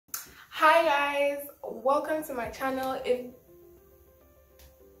Hi guys, welcome to my channel.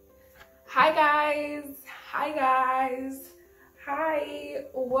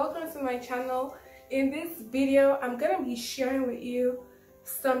 Welcome to my channel. In this video, I'm gonna be sharing with you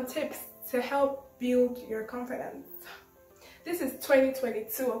some tips to help build your confidence. This is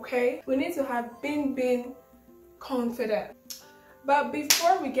 2022, okay? We need to have been confident. But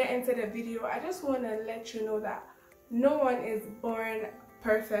before we get into the video, I just want to let you know that no one is born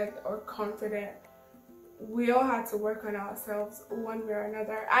perfect or confident. We all have to work on ourselves one way or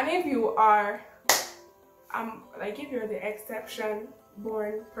another. And if you are, if you're the exception,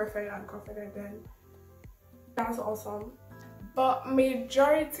 born perfect and confident, then that's awesome. But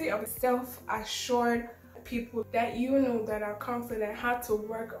majority of self-assured people that you know that are confident had to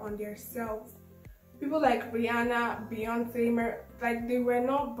work on themselves. People like Rihanna, Beyonce, like they were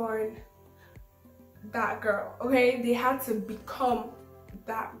not born that girl, okay? They had to become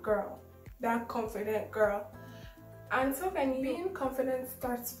that girl, that confident girl. And so being confident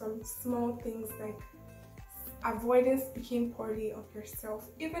starts from small things like avoiding speaking poorly of yourself.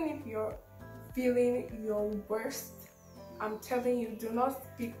 Even if you're feeling your worst, I'm telling you, do not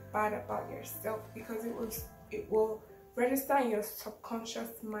speak bad about yourself, because it will register in your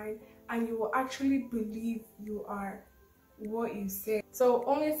subconscious mind and you will actually believe you are what you say. So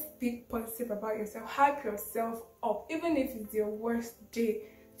only speak positive about yourself. Hype yourself up. Even if it's your worst day,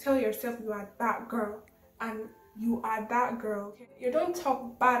 tell yourself you are that girl and you are that girl. Okay? You don't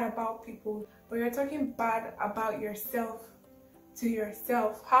talk bad about people, but you're talking bad about yourself to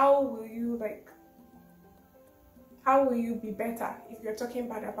yourself. How will you be better if you're talking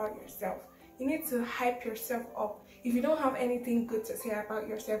bad about yourself? You need to hype yourself up. If you don't have anything good to say about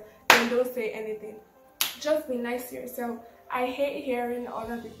yourself, then don't say anything. Just be nice to yourself. I hate hearing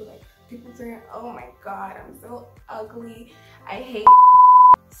other people saying, oh my god, I'm so ugly, I hate.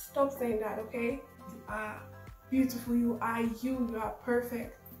 Stop saying that, okay? You are beautiful, you are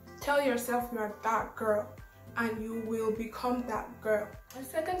perfect. Tell yourself you are that girl and you will become that girl. The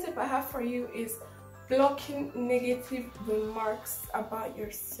second tip I have for you is blocking negative remarks about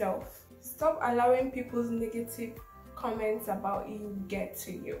yourself. Stop allowing people's negative comments about you get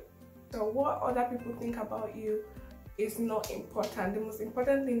to you. So what other people think about you is not important. The most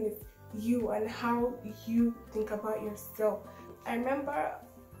important thing is you and how you think about yourself. I remember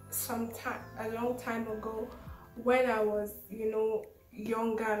a long time ago when I was,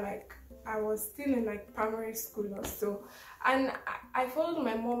 younger, I was still in primary school or so, and I followed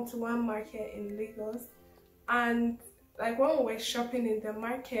my mom to one market in Lagos, and when we were shopping in the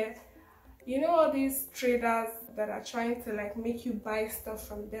market, all these traders that are trying to make you buy stuff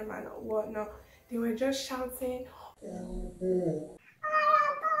from them and whatnot, they were just shouting,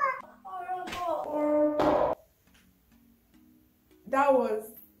 that was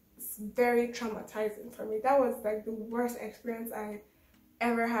very traumatizing for me. That was the worst experience I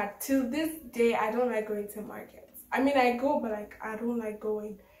ever had. Till this day, I don't like going to markets. I mean, I go, but I don't like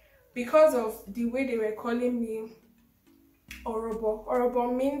going because of the way they were calling me Orobo.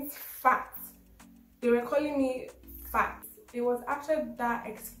 Orobo means fat. They were calling me fat. It was after that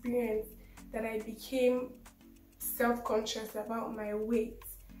experience that I became self-conscious about my weight,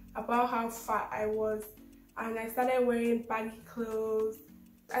 about how fat I was, and I started wearing baggy clothes.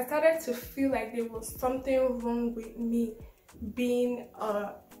 I started to feel like there was something wrong with me being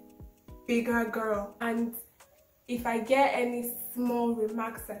a bigger girl, and if I get any small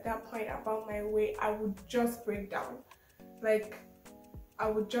remarks at that point about my weight, I would just break down. I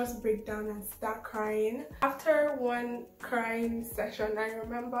would just break down and start crying. After one crying session, I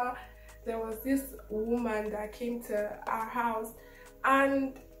remember there was this woman that came to our house,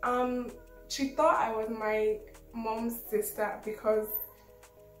 and she thought I was my mom's sister because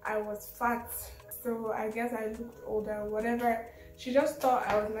I was fat. So I guess I looked older or whatever. She just thought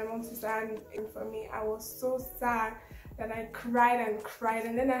I was my mom's sister, and for me, I was so sad that I cried and cried.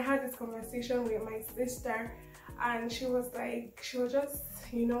 And then I had this conversation with my sister, and she was just,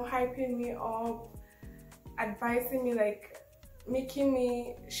 hyping me up, advising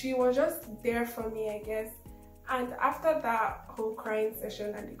me, she was just there for me, I guess. And after that whole crying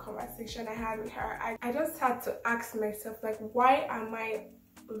session and the conversation I had with her, I just had to ask myself, why am I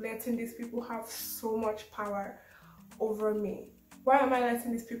letting these people have so much power over me? Why am I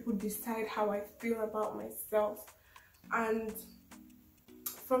letting these people decide how I feel about myself? And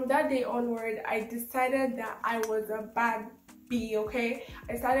from that day onward, I decided that I was a bad bee, okay?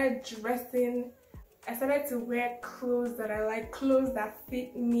 I started to wear clothes that I like, clothes that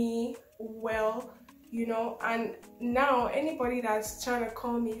fit me well, and now anybody that's trying to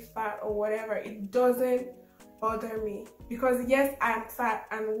call me fat or whatever, it doesn't bother me, because yes, I am fat,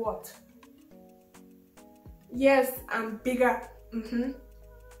 and what? Yes, I'm bigger.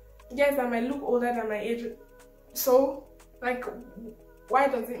 Yes, I might look older than my age. So, like, why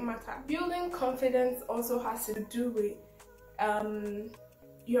does it matter? Building confidence also has to do with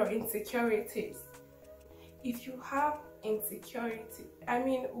your insecurities. If you have insecurity, I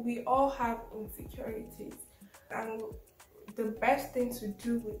mean, we all have insecurities, and the best thing to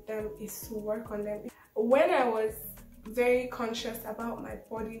do with them is to work on them. When I was very conscious about my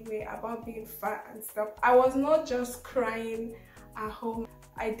body weight, about being fat and stuff, I was not just crying at home.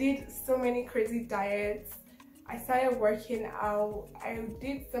 I did so many crazy diets. I started working out. I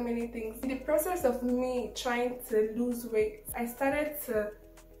did so many things. In the process of me trying to lose weight, I started to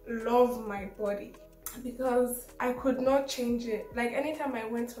love my body because I could not change it. Like, anytime I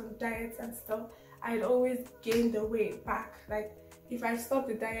went on diets and stuff, I'd always gain the weight back. Like, if I stop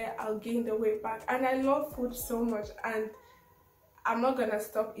the diet, I'll gain the weight back. And I love food so much, and I'm not gonna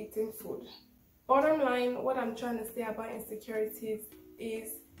stop eating food. Bottom line, what I'm trying to say about insecurities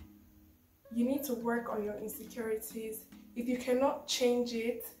is you need to work on your insecurities. If you cannot change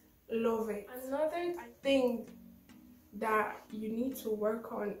it, love it. Another thing that you need to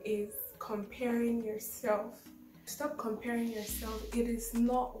work on is comparing yourself. Stop comparing yourself. It is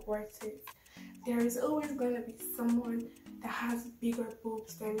not worth it. There is always going to be someone that has bigger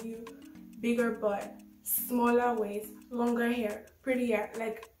boobs than you, bigger butt, smaller waist, longer hair, prettier.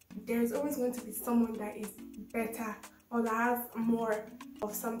 Like, there's always going to be someone that is better or that has more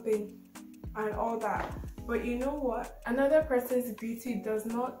of something and all that. But you know what? Another person's beauty does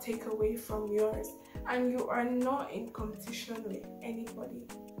not take away from yours, and you are not in competition with anybody.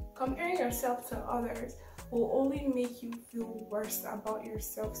 Comparing yourself to others will only make you feel worse about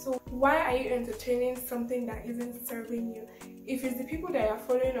yourself. So why are you entertaining something that isn't serving you? If it's the people that you're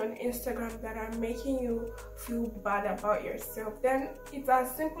following on Instagram that are making you feel bad about yourself, then it's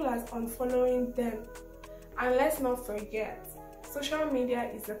as simple as unfollowing them. And let's not forget, social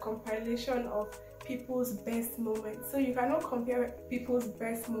media is a compilation of people's best moments. So you cannot compare people's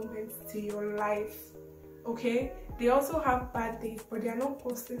best moments to your life, okay? They also have bad days, but they are not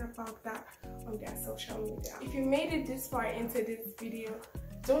posting about that on their social media. If you made it this far into this video,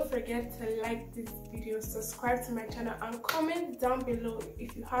 don't forget to like this video, subscribe to my channel, and comment down below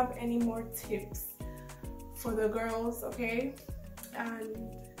if you have any more tips for the girls, okay? And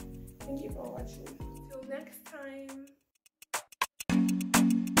thank you for watching. Till next time.